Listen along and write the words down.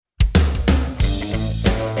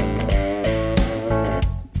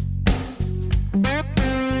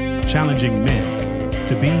challenging men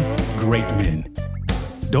to be great men.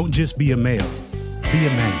 Don't just be a male, be a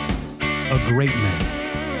man, a great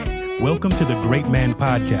man. Welcome to the Great Man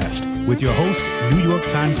Podcast with your host, New York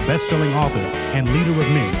Times bestselling author and leader of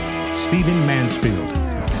men, Stephen Mansfield.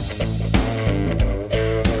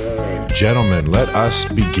 Gentlemen, let us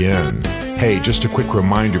begin. Hey, just a quick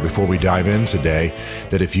reminder before we dive in today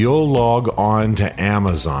that if you'll log on to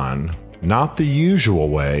Amazon, not the usual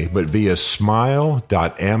way, but via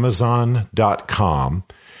smile.amazon.com,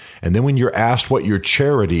 and then when you're asked what your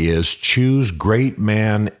charity is, choose Great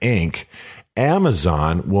Man Inc.,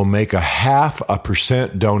 Amazon will make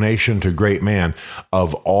 0.5% donation to Great Man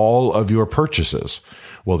of all of your purchases.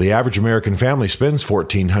 Well, the average American family spends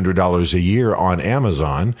 $1,400 a year on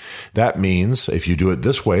Amazon. That means if you do it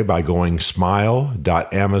this way by going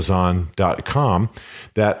smile.amazon.com,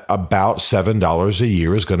 that about $7 a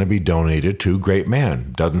year is going to be donated to Great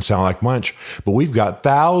Man. Doesn't sound like much, but we've got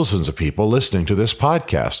thousands of people listening to this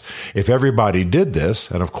podcast. If everybody did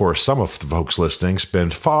this, and of course some of the folks listening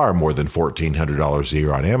spend far more than $1,400 a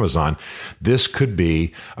year on Amazon, this could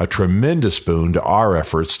be a tremendous boon to our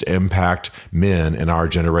efforts to impact men in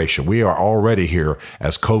our generation. We are already here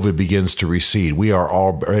as COVID begins to recede. We are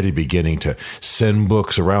already beginning to send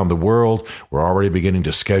books around the world. We're already beginning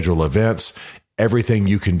to schedule events. Everything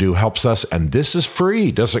you can do helps us, and this is free.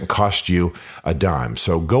 Doesn't cost you a dime.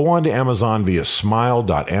 So go on to Amazon via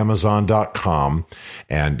smile.amazon.com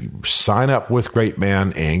and sign up with Great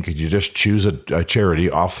Man Inc. You just choose a charity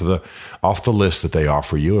off the list that they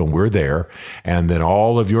offer you, and we're there. And then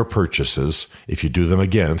all of your purchases, if you do them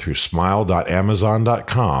again through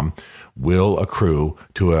smile.amazon.com, will accrue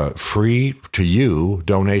to a free to you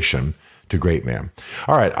donation to Great Man.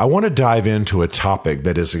 All right, I want to dive into a topic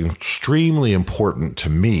that is extremely important to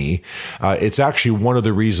me. It's actually one of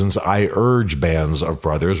the reasons I urge bands of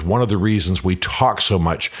brothers, one of the reasons we talk so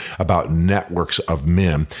much about networks of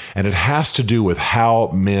men, and it has to do with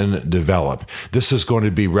how men develop. This is going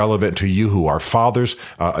to be relevant to you who are fathers,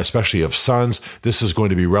 especially of sons. This is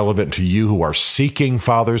going to be relevant to you who are seeking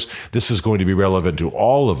fathers. This is going to be relevant to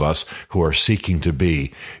all of us who are seeking to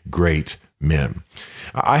be great men.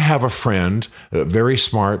 I have a friend, a very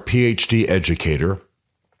smart PhD educator,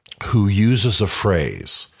 who uses a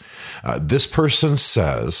phrase. This person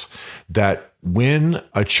says that when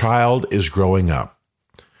a child is growing up,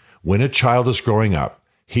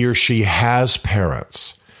 he or she has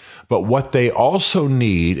parents. But what they also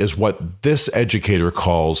need is what this educator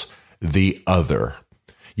calls the other.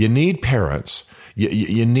 You need parents.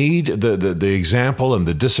 You need the example and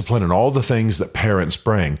the discipline and all the things that parents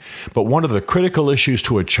bring. But one of the critical issues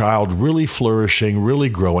to a child really flourishing, really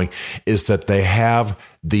growing, is that they have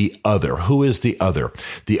the other. Who is the other?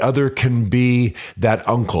 The other can be that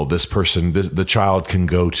uncle this person, the child can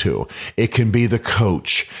go to. It can be the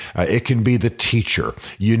coach. It can be the teacher.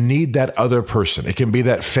 You need that other person. It can be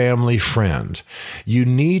that family friend. You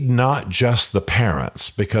need not just the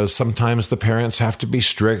parents, because sometimes the parents have to be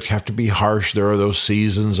strict, have to be harsh. There are those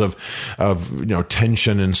seasons of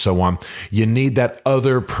tension and so on. You need that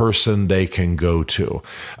other person they can go to.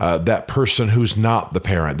 That person who's not the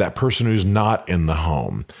parent, that person who's not in the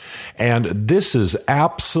home. And this is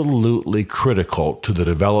absolutely critical to the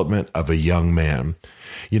development of a young man.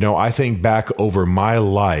 You know, I think back over my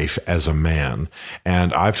life as a man,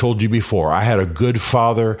 and I've told you before, I had a good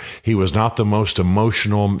father. He was not the most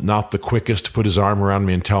emotional, not the quickest to put his arm around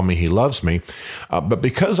me and tell me he loves me. But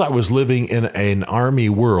because I was living in an army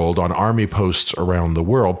world, on army posts around the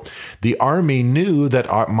world, the army knew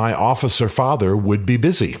that my officer father would be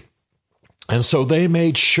busy. And so they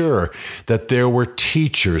made sure that there were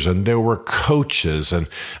teachers and there were coaches, and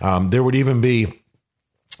there would even be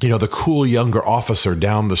the cool younger officer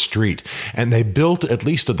down the street. And they built, at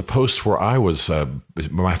least at the posts where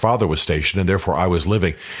my father was stationed and therefore I was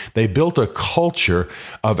living, they built a culture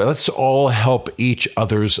of let's all help each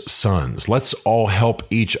other's sons. Let's all help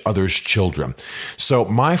each other's children. So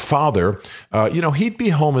my father, he'd be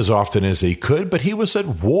home as often as he could, but he was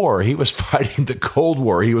at war. He was fighting the Cold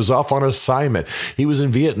War. He was off on assignment. He was in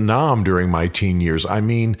Vietnam during my teen years. I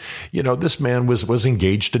mean, this man was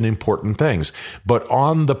engaged in important things. But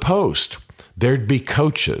on the post, there'd be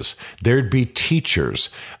coaches, there'd be teachers,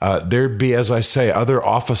 there'd be, as I say, other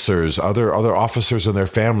officers and their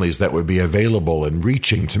families that would be available and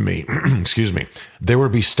reaching to me. Excuse me. There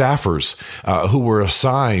would be staffers who were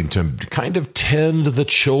assigned to kind of tend the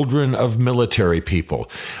children of military people.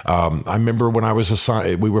 I remember when I was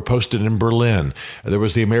assigned, we were posted in Berlin. There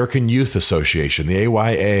was the American Youth Association, the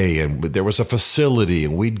AYA, and there was a facility,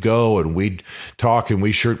 and we'd go and we'd talk and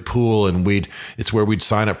we'd shirt pool, and it's where we'd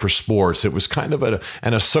sign up for sports. It was kind of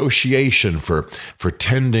an association for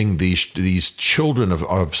tending these children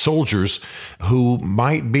of soldiers who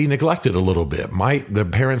might be neglected a little bit. The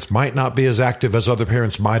parents might not be as active as other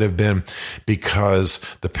parents might have been because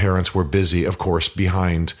the parents were busy, of course,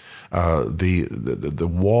 behind the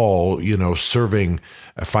wall, serving,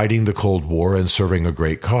 fighting the Cold War and serving a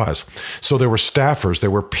great cause. So there were staffers,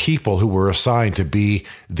 there were people who were assigned to be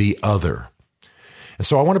the other. And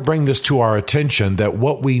so I want to bring this to our attention that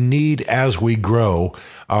what we need as we grow,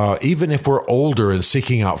 even if we're older and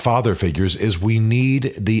seeking out father figures, is we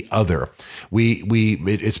need the other.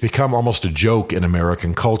 It's become almost a joke in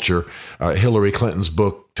American culture. Hillary Clinton's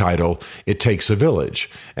book title, It Takes a Village.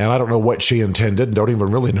 And I don't know what she intended and don't even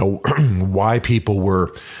really know why people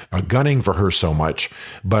were gunning for her so much.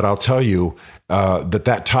 But I'll tell you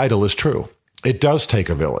that title is true. It does take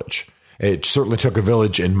a village. It certainly took a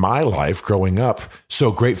village in my life growing up.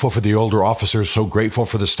 So grateful for the older officers, so grateful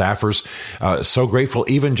for the staffers, so grateful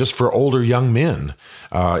even just for older young men.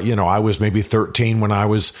 I was maybe 13 when I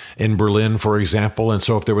was in Berlin, for example. And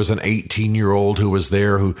so if there was an 18-year-old who was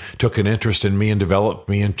there who took an interest in me and developed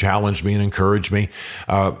me and challenged me and encouraged me,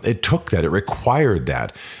 it took that. It required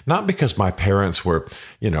that. Not because my parents were,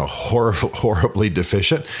 horribly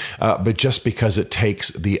deficient, but just because it takes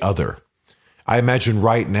the other. I imagine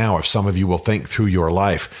right now, if some of you will think through your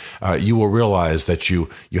life, you will realize that you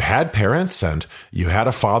had parents and you had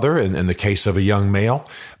a father in the case of a young male,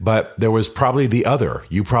 but there was probably the other.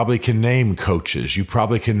 You probably can name coaches. You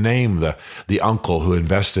probably can name the uncle who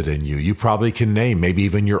invested in you. You probably can name maybe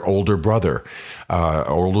even your older brother or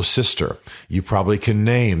older sister. You probably can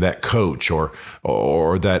name that coach or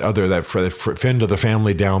that friend of the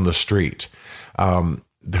family down the street.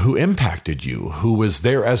 Who impacted you, who was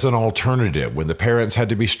there as an alternative when the parents had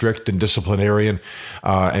to be strict and disciplinarian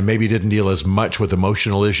and maybe didn't deal as much with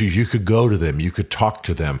emotional issues. You could go to them. You could talk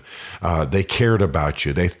to them. They cared about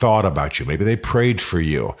you. They thought about you. Maybe they prayed for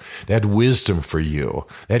you. They had wisdom for you.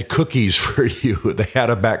 They had cookies for you. They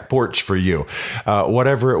had a back porch for you.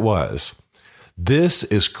 Whatever it was. This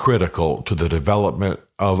is critical to the development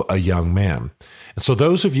of a young man. And so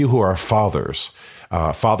those of you who are fathers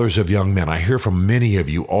of young men, I hear from many of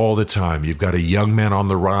you all the time. You've got a young man on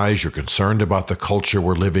the rise. You're concerned about the culture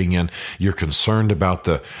we're living in. You're concerned about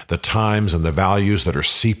the times and the values that are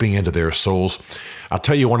seeping into their souls. I'll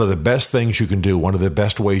tell you, one of the best things you can do, one of the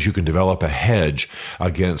best ways you can develop a hedge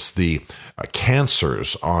against the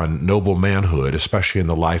cancers on noble manhood, especially in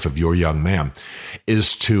the life of your young man,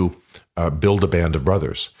 is to build a band of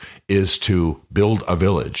brothers, is to build a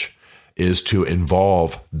village, is to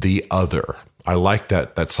involve the other. I like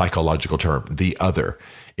that psychological term, the other.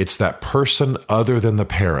 It's that person other than the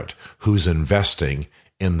parent who's investing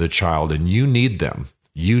in the child, and you need them.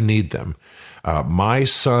 You need them. My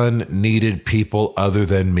son needed people other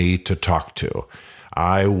than me to talk to.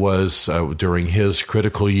 I was, during his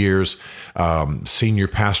critical years, senior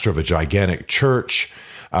pastor of a gigantic church.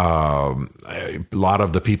 A lot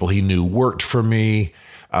of the people he knew worked for me.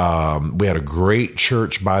 We had a great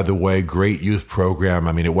church, by the way, great youth program.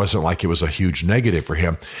 I mean, it wasn't like it was a huge negative for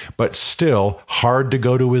him, but still hard to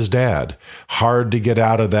go to his dad, hard to get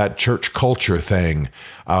out of that church culture thing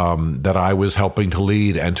that I was helping to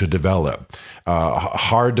lead and to develop.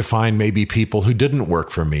 Hard to find maybe people who didn't work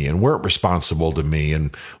for me and weren't responsible to me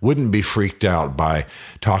and wouldn't be freaked out by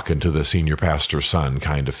talking to the senior pastor's son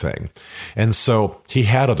kind of thing. And so he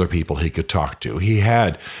had other people he could talk to. He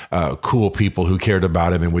had cool people who cared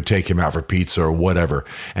about him and would take him out for pizza or whatever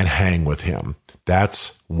and hang with him.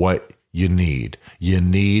 That's what you need. You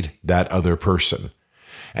need that other person.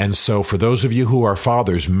 And so for those of you who are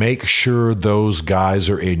fathers, make sure those guys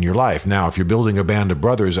are in your life. Now, if you're building a band of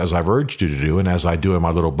brothers, as I've urged you to do, and as I do in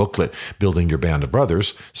my little booklet, Building Your Band of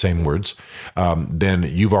Brothers, same words, then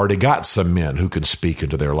you've already got some men who can speak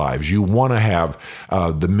into their lives. You want to have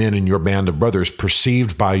the men in your band of brothers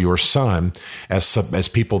perceived by your son as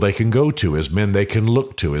people they can go to, as men they can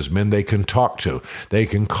look to, as men they can talk to, they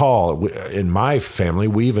can call. In my family,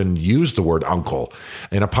 we even use the word uncle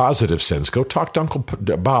in a positive sense. Go talk to Uncle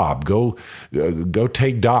Bob, go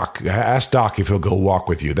take Doc, ask Doc if he'll go walk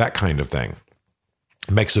with you, that kind of thing.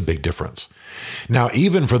 It makes a big difference. Now,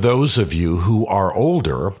 even for those of you who are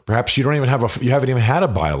older, perhaps you haven't even had a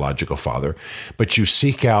biological father, but you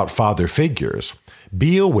seek out father figures,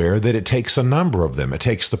 be aware that it takes a number of them. It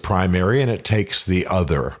takes the primary and it takes the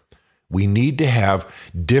other. We need to have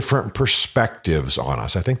different perspectives on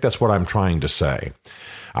us. I think that's what I'm trying to say.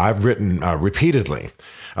 I've written repeatedly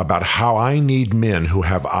about how I need men who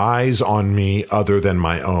have eyes on me other than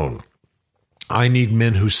my own. I need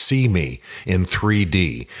men who see me in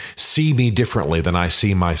 3D, see me differently than I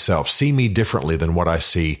see myself, see me differently than what I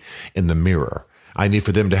see in the mirror. I need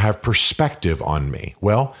for them to have perspective on me.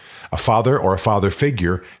 Well, a father or a father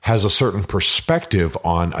figure has a certain perspective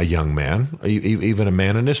on a young man, even a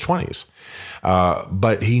man in his 20s.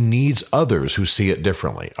 But he needs others who see it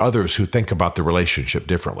differently, others who think about the relationship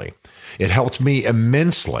differently. It helped me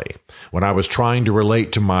immensely when I was trying to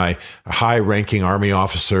relate to my high-ranking Army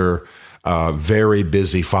officer, very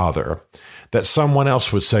busy father, that someone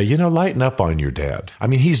else would say, lighten up on your dad. I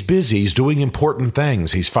mean, he's busy. He's doing important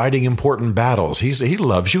things. He's fighting important battles. He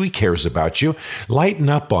loves you. He cares about you. Lighten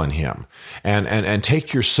up on him and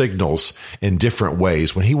take your signals in different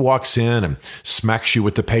ways. When he walks in and smacks you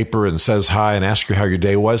with the paper and says hi and asks you how your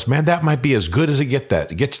day was, man, that might be as good as it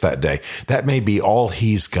gets that day. That may be all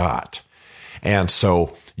he's got. And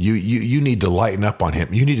so you need to lighten up on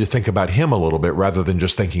him. You need to think about him a little bit rather than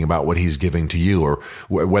just thinking about what he's giving to you or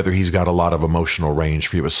whether he's got a lot of emotional range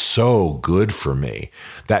for you. It was so good for me.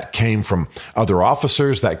 That came from other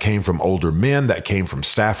officers. That came from older men. That came from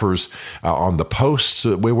staffers on the posts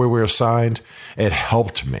where we were assigned. It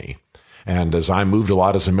helped me. And as I moved a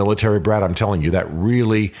lot as a military brat, I'm telling you that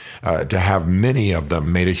really, to have many of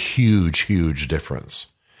them made a huge, huge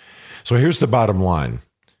difference. So here's the bottom line.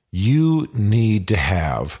 You need to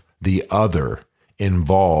have the other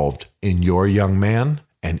involved in your young man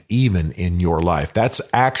and even in your life. That's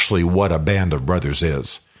actually what a band of brothers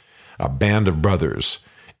is. A band of brothers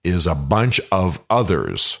is a bunch of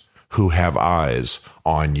others who have eyes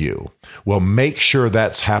on you. Well, make sure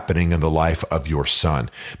that's happening in the life of your son.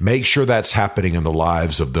 Make sure that's happening in the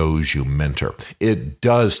lives of those you mentor. It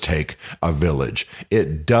does take a village.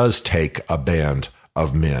 It does take a band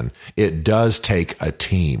of men. It does take a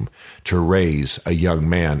team to raise a young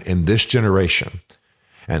man in this generation.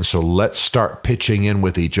 And so let's start pitching in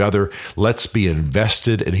with each other. Let's be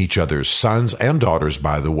invested in each other's sons and daughters,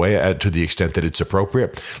 by the way, to the extent that it's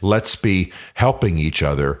appropriate. Let's be helping each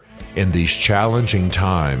other in these challenging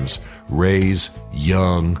times raise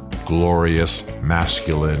young, glorious,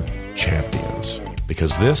 masculine champions.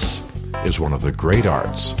 Because this is one of the great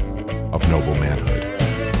arts of noble manhood.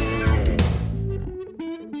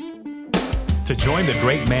 To join the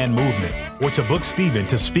Great Man Movement or to book Stephen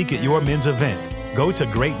to speak at your men's event, go to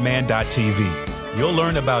greatman.tv. You'll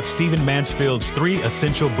learn about Stephen Mansfield's 3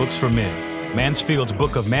 essential books for men: Mansfield's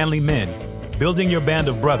Book of Manly Men, Building Your Band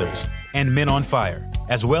of Brothers, and Men on Fire,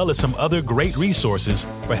 as well as some other great resources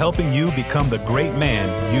for helping you become the great man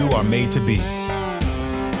you are made to be.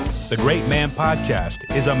 The Great Man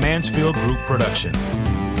Podcast is a Mansfield Group production.